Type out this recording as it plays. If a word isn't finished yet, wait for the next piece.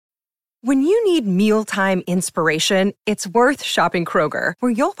When you need mealtime inspiration, it's worth shopping Kroger,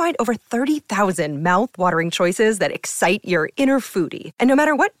 where you'll find over 30,000 mouth-watering choices that excite your inner foodie. And no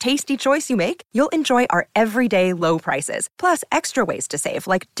matter what tasty choice you make, you'll enjoy our everyday low prices, plus extra ways to save,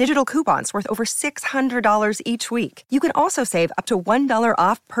 like digital coupons worth over $600 each week. You can also save up to $1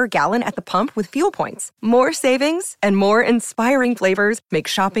 off per gallon at the pump with fuel points. More savings and more inspiring flavors make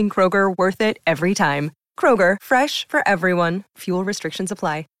shopping Kroger worth it every time. Kroger, fresh for everyone. Fuel restrictions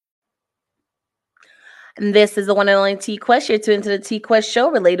apply. And this is the one and only T Quest. You're tuned to the T Quest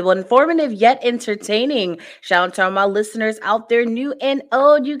Show, relatable, informative, yet entertaining. Shout out to all my listeners out there, new and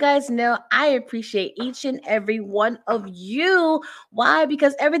old. You guys know I appreciate each and every one of you. Why?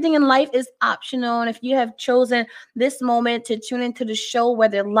 Because everything in life is optional. And if you have chosen this moment to tune into the show,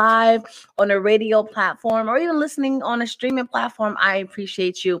 whether live on a radio platform or even listening on a streaming platform, I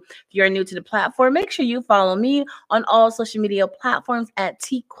appreciate you. If you're new to the platform, make sure you follow me on all social media platforms at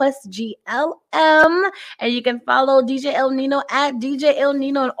TQuestGLM. And you can follow DJ El Nino at DJ El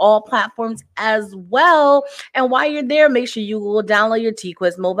Nino on all platforms as well. And while you're there, make sure you will download your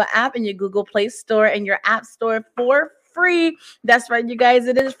TQuest mobile app in your Google Play Store and your App Store for free. That's right, you guys.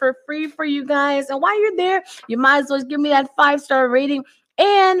 It is for free for you guys. And while you're there, you might as well give me that 5-star rating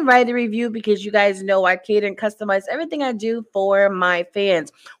and write a review, because you guys know I cater and customize everything I do for my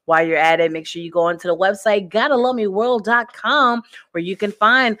fans. While you're at it, make sure you go onto the website, GottaLoveMeWorld.com, where you can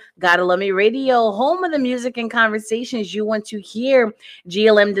find Gotta Love Me Radio, home of the music and conversations you want to hear.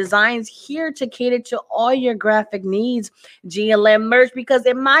 GLM Designs, here to cater to all your graphic needs. GLM merch, because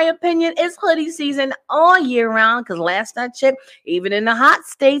in my opinion, it's hoodie season all year round, because last I checked, even in the hot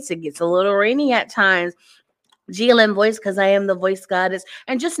states, it gets a little rainy at times. GLM Voice, because I am the voice goddess.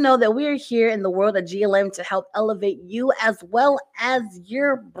 And just know that we are here in the world of GLM to help elevate you as well as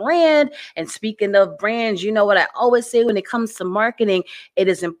your brand. And speaking of brands, you know what I always say when it comes to marketing, it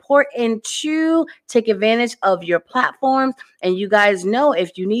is important to take advantage of your platforms. And you guys know,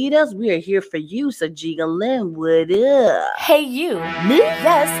 if you need us, we are here for you. So GLM, what up? Hey, you. Me?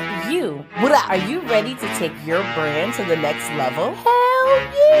 Yes, you. What up? Are you ready to take your brand to the next level? Hell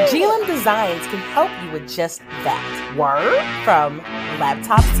yeah. GLM Designs can help you with just that. Word? From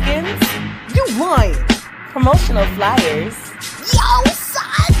laptop skins? You lying. Promotional flyers? Yo,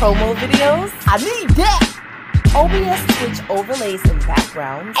 son! Promo videos? I need that! OBS Twitch overlays and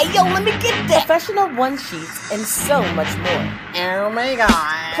backgrounds. Hey, yo, let me get that! Professional one-sheets and so much more. Oh my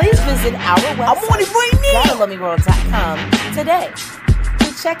God. Please visit our website, I'm on it right now, GottaLoveMeWorld.com today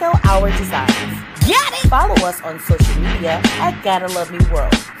to check out our designs. Got it! Follow us on social media at Gotta Love Me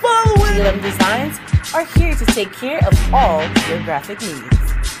World. Follow it! GLM Designs are here to take care of all your graphic needs.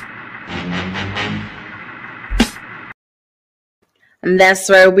 And that's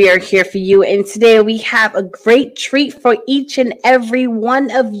why we are here for you. And today we have a great treat for each and every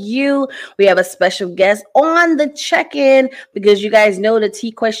one of you. We have a special guest on the check-in, because you guys know the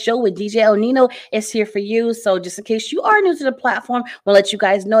T-Quest Show with DJ El Nino is here for you. So just in case you are new to the platform, we'll let you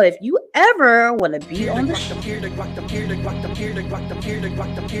guys know if you ever want to be on the show.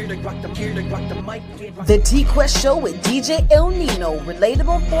 The T-Quest Show with DJ El Nino.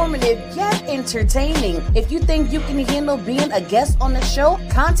 Relatable, informative, yet entertaining. If you think you can handle being a guest on the show,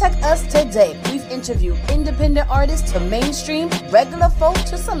 contact us today. We've interviewed independent artists to mainstream, regular folk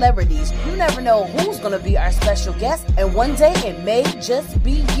to celebrities. You never know who's going to be our special guest, and one day it may just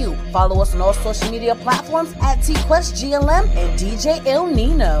be you. Follow us on all social media platforms at TQuestGLM and DJ El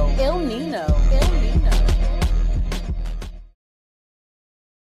Nino. El Nino. El Nino.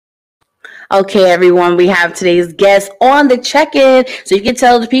 Okay, everyone, we have today's guest on the check-in, so you can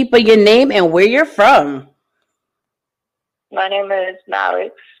tell the people your name and where you're from. My name is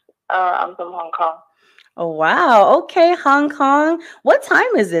Malix. I'm from Hong Kong. Oh, wow. Okay, Hong Kong. What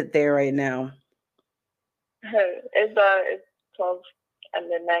time is it there right now? It's 12 at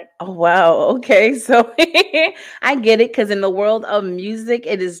midnight. Oh, wow. Okay, so I get it, because in the world of music,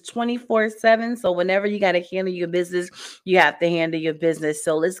 it is 24/7. So whenever you got to handle your business, you have to handle your business.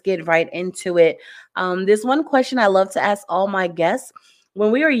 So let's get right into it. There's one question I love to ask all my guests. When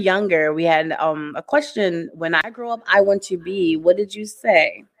we were younger, we had a question. When I grow up, I want to be. What did you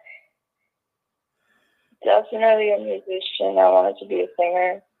say? Definitely a musician. I wanted to be a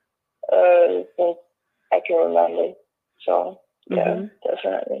singer since I can remember. So, yeah,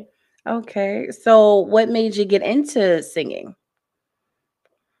 definitely. Okay. So what made you get into singing?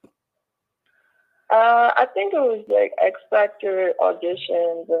 I think it was like X Factor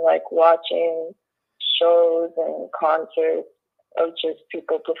auditions and like watching shows and concerts of just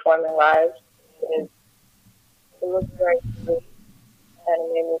people performing live. It looked very good,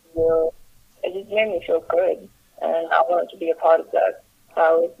 and it just made me feel good, and I wanted to be a part of that.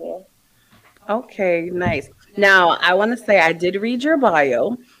 That was me. Okay, nice. Now, I want to say I did read your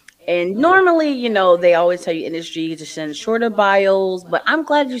bio, and normally, they always tell you industry to send shorter bios, but I'm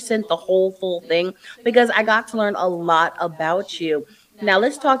glad you sent the whole full thing because I got to learn a lot about you. Now,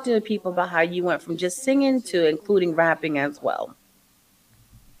 let's talk to the people about how you went from just singing to including rapping as well.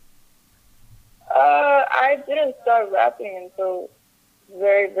 I didn't start rapping until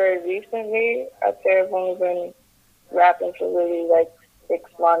very, very recently. I'd say I've only been rapping for really like 6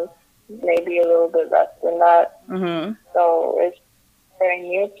 months, maybe a little bit less than that. Mm-hmm. So it's very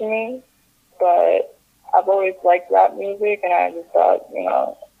new to me, but I've always liked rap music, and I just thought,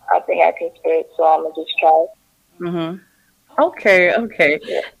 I think I can spit, so I'm gonna just try. Mm-hmm. Okay, okay.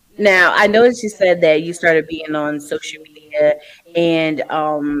 Yeah. Now, I noticed you said that you started being on social media and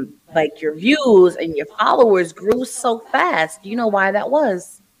like your views and your followers grew so fast. Do you know why that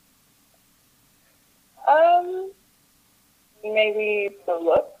was? Um, Maybe the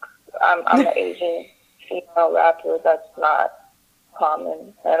look. I'm an Asian female rapper. That's not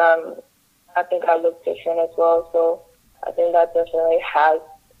common, and I think I look different as well. So I think that definitely has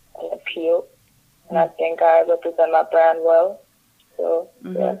an appeal, and I think I represent my brand well. So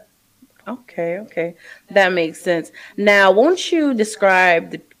Hmm. yeah. Okay, okay. That makes sense. Now, won't you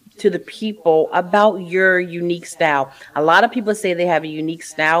describe to the people about your unique style? A lot of people say they have a unique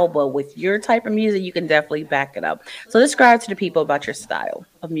style, but with your type of music, you can definitely back it up. So describe to the people about your style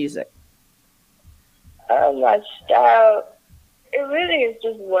of music. My style, it really is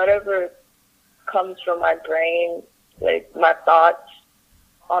just whatever comes from my brain, like my thoughts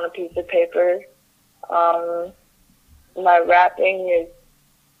on a piece of paper. Um, my rapping is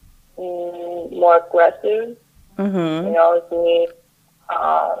more aggressive. Mm-hmm. It's me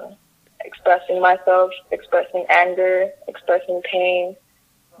um, expressing myself, expressing anger, expressing pain,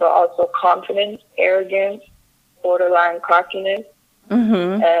 but also confidence, arrogance, borderline cockiness.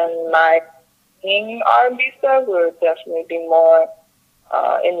 Mm-hmm. And my singing R&B stuff would definitely be more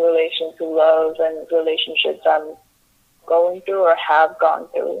in relation to love and relationships I'm going through or have gone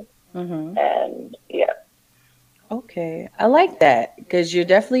through. Mm-hmm. And yeah. Okay, I like that because you're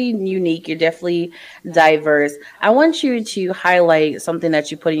definitely unique. You're definitely diverse. I want you to highlight something that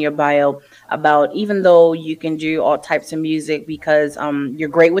you put in your bio about even though you can do all types of music because you're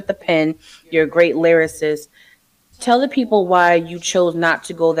great with the pen, you're a great lyricist. Tell the people why you chose not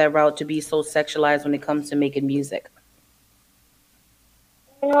to go that route to be so sexualized when it comes to making music.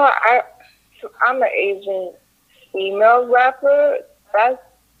 You know, I, I'm an Asian female rapper. That's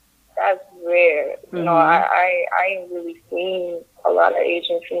that's rare. Mm-hmm. I ain't really seen a lot of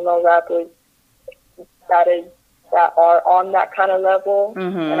Asian female rappers that is that are on that kind of level. And I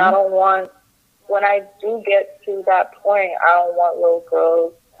Mm-hmm. don't want when I do get to that point, I don't want little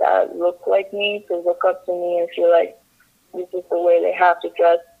girls that look like me to look up to me and feel like this is the way they have to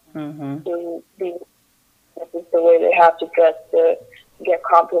dress Mm-hmm. to be. This is the way they have to dress to get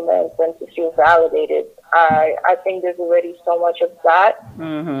compliments and to feel validated. I think there's already so much of that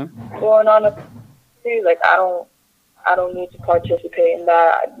Mm-hmm. going on. Like I don't need to participate in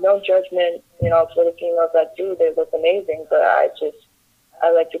that. No judgment, for the females that do. They look amazing, but I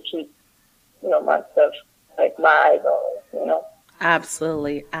like to keep my stuff like my eyes on it.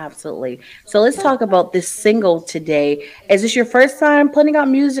 Absolutely, absolutely. So let's talk about this single today. Is this your first time putting out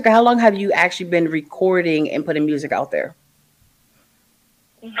music, or how long have you actually been recording and putting music out there?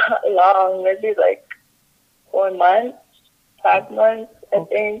 Not long, maybe like 4 months, 5 months, I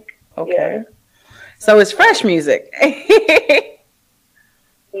Okay. think. Yeah, Okay. So it's fresh music.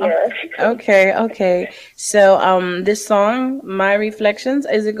 yeah. Okay, okay. So this song, My Reflections,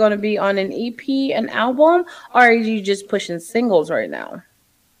 is it going to be on an EP, an album, or are you just pushing singles right now?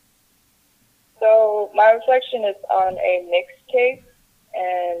 So my reflection is on a mixtape,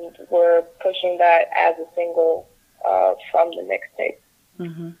 and we're pushing that as a single from the mixtape.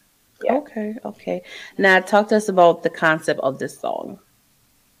 Hmm. Yeah. Okay, okay. Now talk to us about the concept of this song.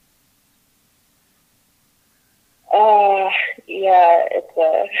 Uh, yeah, it's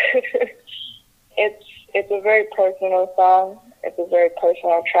a it's a very personal song. It's a very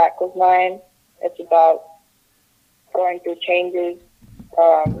personal track of mine. It's about going through changes,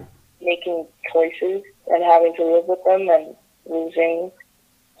 um, making choices, and having to live with them, and losing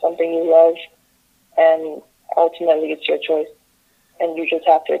something you love, and ultimately it's your choice, and you just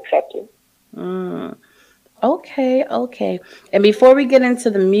have to accept it. Mm. Okay, okay. And before we get into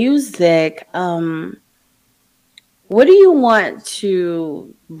the music, what do you want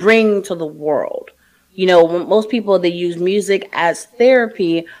to bring to the world? Most people they use music as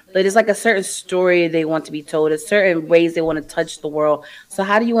therapy, but it's like a certain story they want to be told, a certain ways they want to touch the world. So,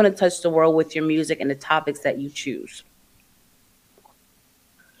 how do you want to touch the world with your music and the topics that you choose?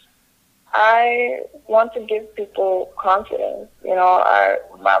 I want to give people confidence. You know,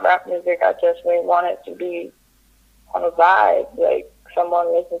 my rap music, I definitely want it to be on a vibe. Like,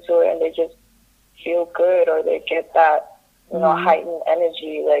 someone listens to it and they just feel good, or they get that, you know, heightened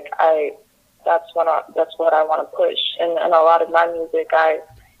energy. Like, that's what I want to push. And a lot of my music, I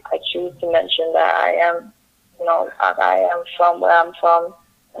choose to mention that I am, you know, I am from where I'm from,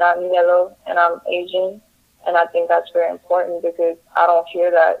 and I'm yellow, and I'm Asian. And I think that's very important because I don't hear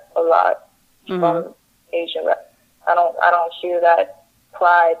that a lot from Asian rap. I don't hear that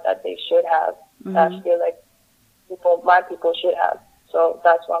pride that they should have. That I feel like my people should have. So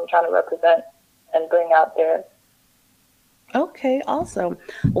that's what I'm trying to represent and bring out there. Okay, awesome.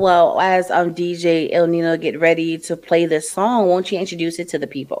 Well, as DJ El Nino get ready to play this song, won't you introduce it to the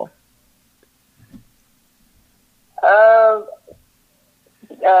people?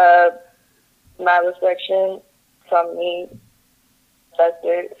 My reflection from me. That's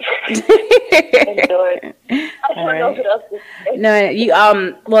it. Enjoy. I don't know what else to say. No, you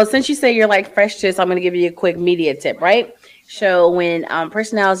well, since you say you're like fresh to this, I'm gonna give you a quick media tip, right? So when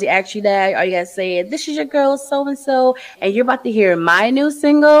personality asks you that, all you gotta say, "This is your girl so and so," and you're about to hear my new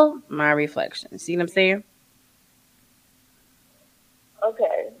single, My Reflection. See what I'm saying?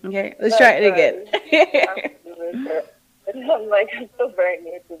 Okay, let's try it again. I'm still very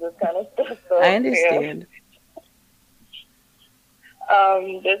new to this kind of stuff. So, I understand.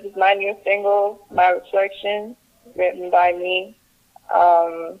 This is my new single, My Reflection, written by me.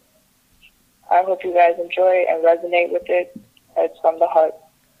 I hope you guys enjoy and resonate with it. It's from the heart.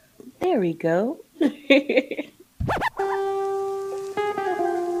 There we go.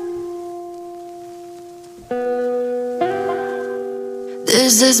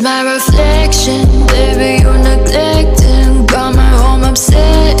 This is my reflection, baby, you neglecting. Got my home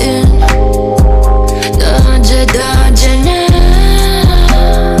upsetting. Dodge now.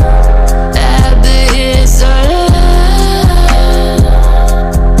 I've been here so long.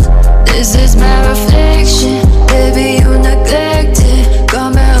 This is my reflection, baby, you neglected.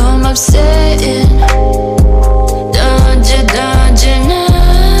 Got my home upsetting. Dodge now.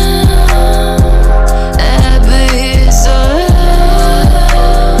 I've been here so long.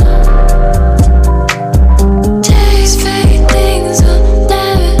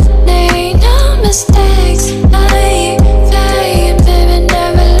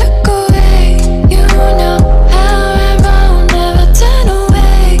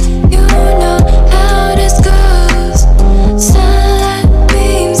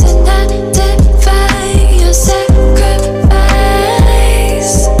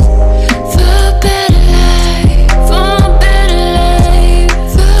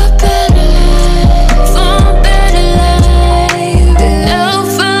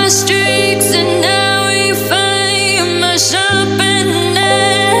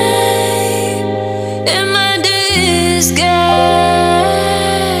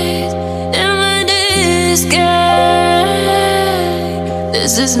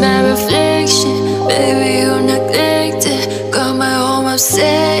 This is my reflection, baby, you neglected. Got my home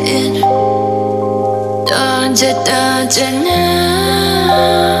upsetting. Don't you now?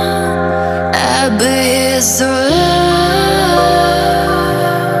 I've been here so long.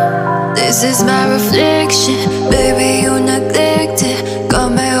 This is my reflection, baby, you neglected.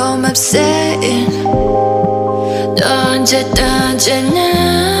 Got my home upsetting. Don't you now?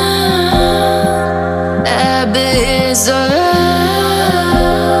 I've been here so long.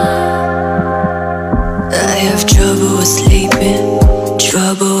 I have trouble with sleeping,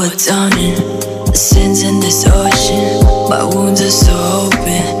 trouble with dawning. The sins in this ocean, my wounds are so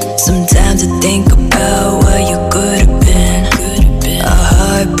open. Sometimes I think about what you could have been. Our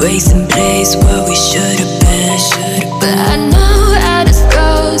heart breaks in place where we should have been. But I know how this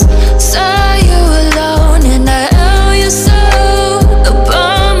goes. Saw you alone and I owe you so. The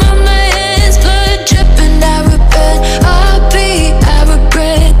palm of my hands, blood dripping. I repent, heartbeat, I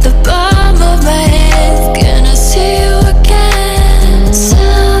regret. The palm of my hands, can I see you again?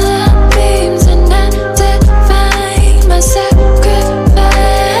 Sunlight beams and I define my sacrifice.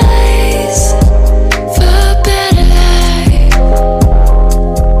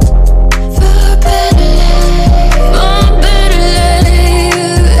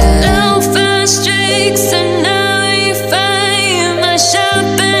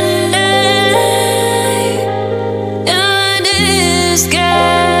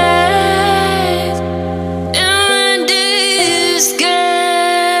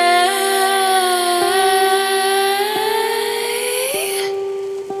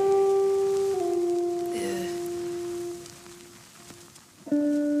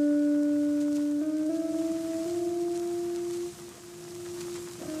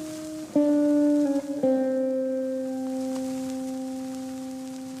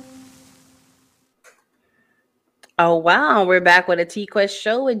 Oh wow, we're back with a T Quest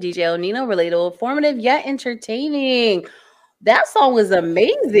show with DJ El Nino, relatable, informative, yet entertaining. That song was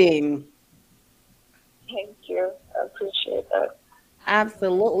amazing. Thank you. I appreciate that.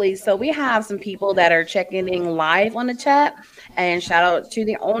 Absolutely. So we have some people that are checking in live on the chat. And shout out to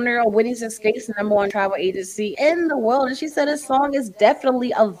the owner of Winnie's Escapes, the number one travel agency in the world. And she said this song is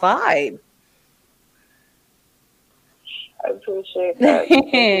definitely a vibe. I appreciate that.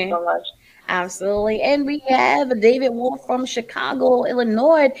 Thank you so much. Absolutely. And we have David Wolf from Chicago,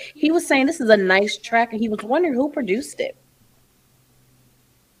 Illinois. He was saying this is a nice track, and he was wondering who produced it.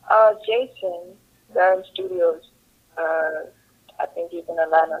 Jason, Darren Studios. I think he's in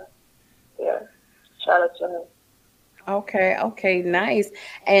Atlanta. Yeah. Shout out to him. Okay, nice.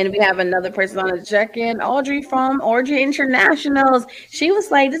 And we have another person on the check-in, Audrey from Audrey Internationals. She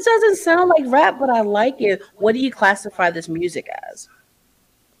was like, this doesn't sound like rap, but I like it. What do you classify this music as?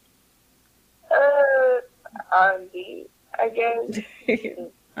 R&B, I guess.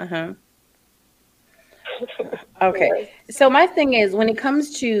 Uh-huh. Okay. So my thing is, when it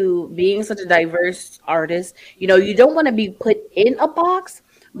comes to being such a diverse artist, you don't want to be put in a box,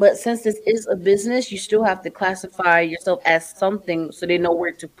 but since this is a business, you still have to classify yourself as something so they know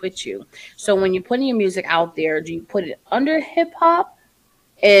where to put you. So when you're putting your music out there, do you put it under hip hop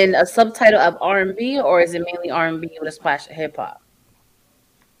and a subtitle of R&B, or is it mainly R&B with a splash of hip hop?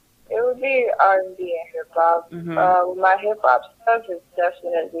 It would be R&B and hip hop. My hip hop stuff is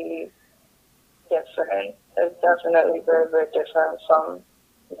definitely different. It's definitely very, very different from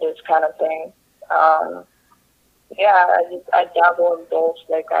this kind of thing. Yeah, I dabble in both.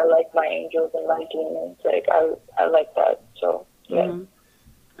 Like, I like my angels and my demons. Like, I like that. So yeah.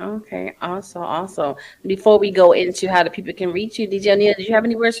 Okay, awesome. Before we go into how the people can reach you, DJ Anita, did you have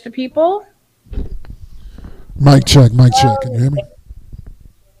any words for people? Mic check. Can you hear me?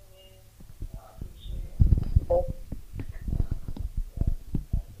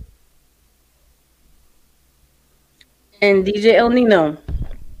 And DJ El Nino.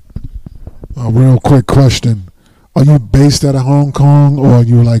 A real quick question. Are you based out of Hong Kong, or are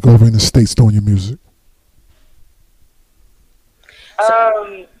you like over in the States doing your music?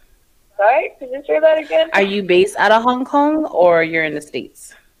 Sorry, could you say that again? Are you based out of Hong Kong, or you're in the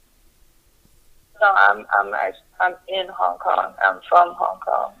States? No, I'm in Hong Kong. I'm from Hong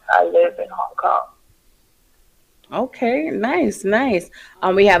Kong. I live in Hong Kong. Okay, nice.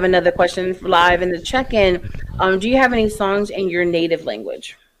 We have another question live in the check-in. Do you have any songs in your native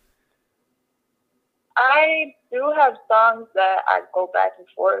language? I do have songs that I go back and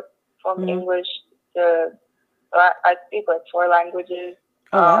forth from English to. I speak like 4 languages.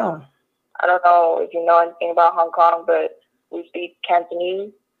 Oh, wow. I don't know if you know anything about Hong Kong, but we speak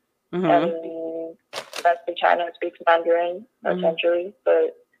Cantonese, and that's the China speaks Mandarin essentially.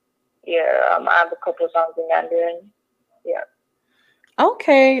 But yeah, I have a couple of songs in Mandarin. Yeah.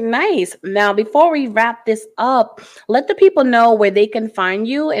 Okay, nice. Now, before we wrap this up, let the people know where they can find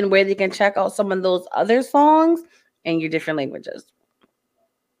you and where they can check out some of those other songs in your different languages.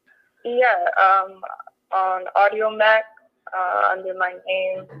 Yeah, on Audio Mac, under my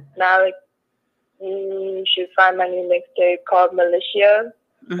name, Malik, you should find my new mixtape called Militia.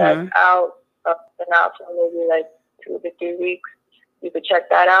 That's out. Been out for maybe like 2 to 3 weeks. You could check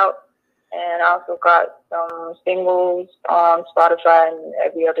that out. And I also got some singles on Spotify and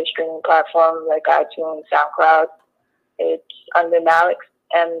every other streaming platform like iTunes, SoundCloud. It's under Malix,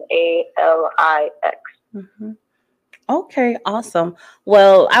 Malix. Okay, awesome.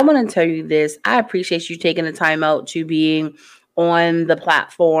 Well, I want to tell you this. I appreciate you taking the time out to being on the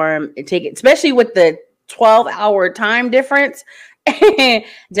platform and take it, especially with the 12-hour time difference.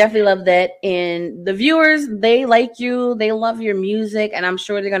 Definitely love that. And the viewers, they like you, they love your music, and I'm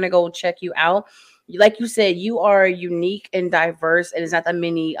sure they're gonna go check you out. Like you said, you are unique and diverse, and there's not that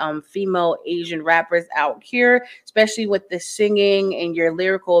many female Asian rappers out here, especially with the singing and your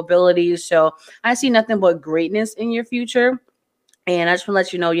lyrical abilities. So I see nothing but greatness in your future. And I just want to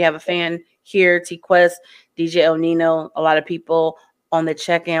let you know you have a fan here, T Quest, DJ El Nino, a lot of people on the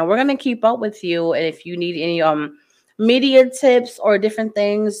check-in. We're gonna keep up with you, and if you need any media tips or different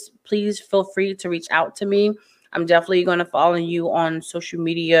things, please feel free to reach out to me. I'm definitely going to follow you on social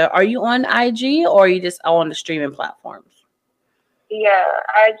media. Are you on IG, or are you just on the streaming platforms? Yeah,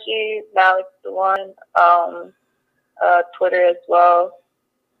 IG, Malik the one, Twitter as well,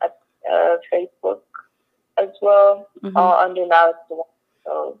 Facebook as well, all under Malik the one.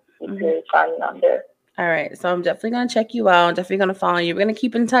 So you can find me on there. All right, so I'm definitely going to check you out. I'm definitely going to follow you. We're going to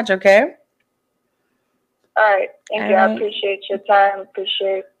keep in touch, okay? All right. Thank you. I appreciate your time.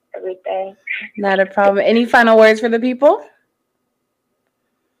 Appreciate everything. Not a problem. Any final words for the people?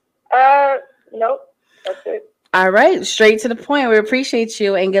 Nope. That's it. All right, straight to the point. We appreciate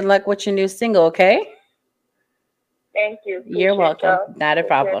you and good luck with your new single, okay? Thank you. You're Appreciate welcome. y'all. Not a Take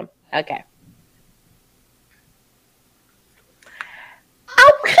care. problem. Okay.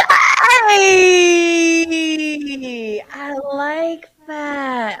 Okay. I like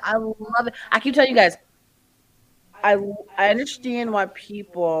that. I love it. I keep telling you guys, I I understand why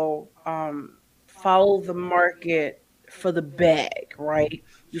people follow the market for the bag, right?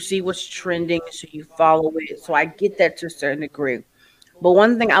 You see what's trending, so you follow it. So I get that to a certain degree. But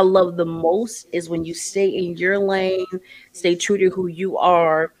one thing I love the most is when you stay in your lane, stay true to who you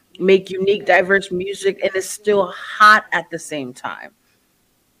are, make unique, diverse music, and it's still hot at the same time.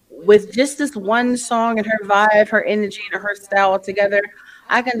 With just this one song and her vibe, her energy, and her style together,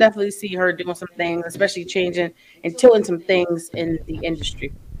 I can definitely see her doing some things, especially changing and tilting some things in the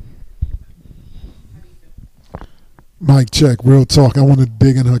industry. Mic check, real talk. I want to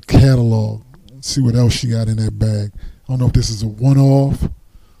dig in her catalog, see what else she got in that bag. I don't know if this is a one-off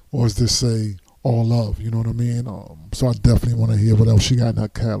or is this a all love. You know what I mean? So I definitely want to hear what else she got in her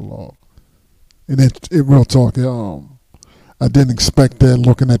catalog. And it real talk. I didn't expect that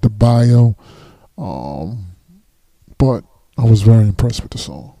looking at the bio, but I was very impressed with the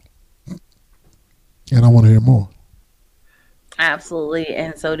song, and I want to hear more. Absolutely,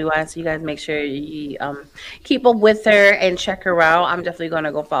 and so do I. So you guys make sure you keep up with her and check her out. I'm definitely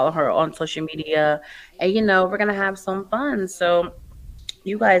gonna go follow her on social media, and we're gonna have some fun. So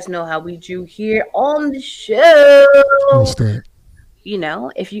you guys know how we do here on the What's show. that?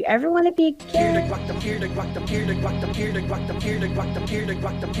 If you ever want to be a guest.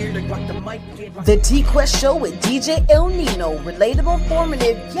 The T Quest Show with DJ El Nino. Relatable,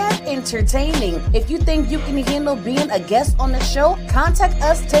 informative, yet entertaining. If you think you can handle being a guest on the show, contact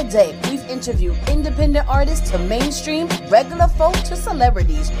us today. We've interviewed independent artists to mainstream, regular folk to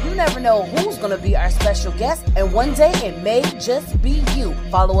celebrities. You never know who's going to be our special guest, and one day it may just be you.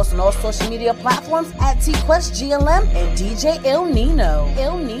 Follow us on all social media platforms at T Quest GLM and DJ El Nino.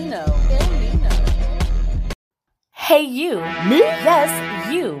 El Nino. El Nino. Hey you. Me? Yes,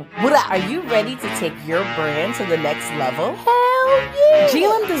 you. What up? Are you ready to take your brand to the next level? Hell yeah!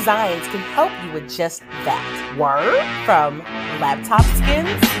 GLM Designs can help you with just that. Word? From laptop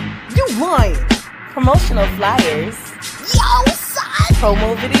skins? You lying! Promotional flyers? Yo, son!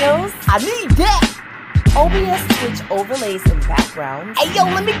 Promo videos? I need that! OBS Twitch overlays and backgrounds. Hey yo,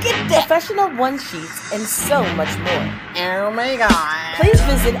 let me get that! Professional one sheets and so much more. Oh my god. Please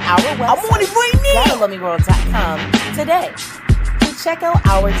visit our website, I'm on it right now, GottaLoveMeWorld.com today to check out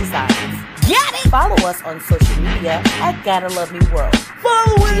our designs. Got it! Follow us on social media at Gotta Love Me World.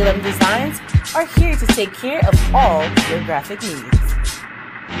 Follow it! GLM Designs are here to take care of all your graphic needs.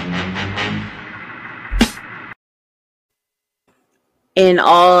 In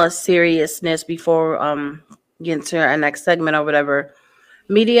all seriousness, before getting to our next segment or whatever,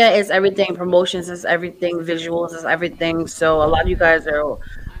 media is everything, promotions is everything, visuals is everything. So a lot of you guys are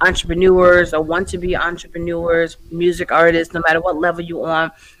entrepreneurs or want to be entrepreneurs, music artists, no matter what level you on,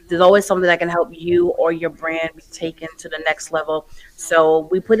 there's always something that can help you or your brand be taken to the next level. So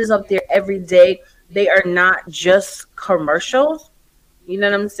we put this up there every day. They are not just commercials. You know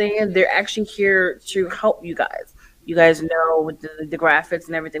what I'm saying? They're actually here to help you guys. You guys know with the graphics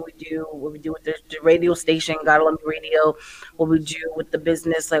and everything we do, what we do with the radio station, Gotta Love Me Radio, what we do with the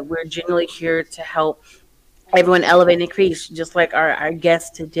business. Like, we're generally here to help everyone elevate and increase. Just like our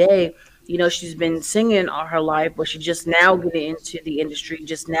guest today, she's been singing all her life, but she's just now getting into the industry,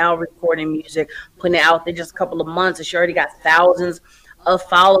 just now recording music, putting it out there just a couple of months, and she already got thousands of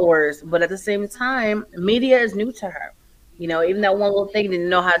followers. But at the same time, media is new to her. Even that one little thing, didn't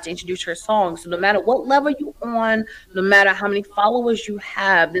know how to introduce her song. So no matter what level you on, no matter how many followers you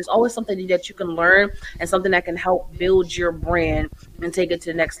have, there's always something that you can learn and something that can help build your brand and take it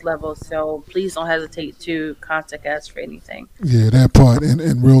to the next level. So please don't hesitate to contact us for anything. Yeah, that part.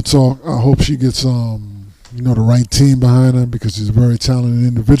 And real talk, I hope she gets the right team behind her, because she's a very talented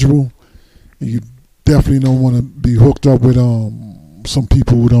individual. And you definitely don't want to be hooked up with some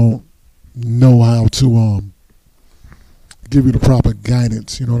people who don't know how to give you the proper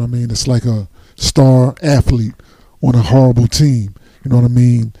guidance. You know what I mean? It's like a star athlete on a horrible team. You know what I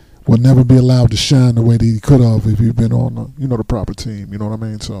mean? Will never be allowed to shine the way that he could have if he'd been on the proper team. You know what I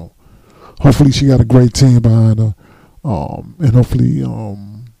mean? So hopefully she got a great team behind her, and hopefully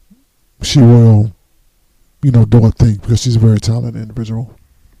she will do her thing, because she's a very talented individual.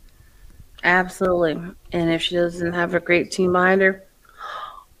 Absolutely. And if she doesn't have a great team behind her,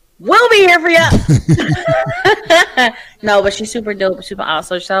 We'll be here for you. No, but she's super dope, super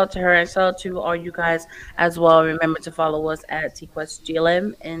awesome. Shout out to her and shout out to all you guys as well. Remember to follow us at TQuest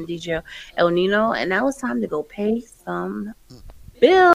GLM and DJ El Nino. And now it's time to go pay some bills.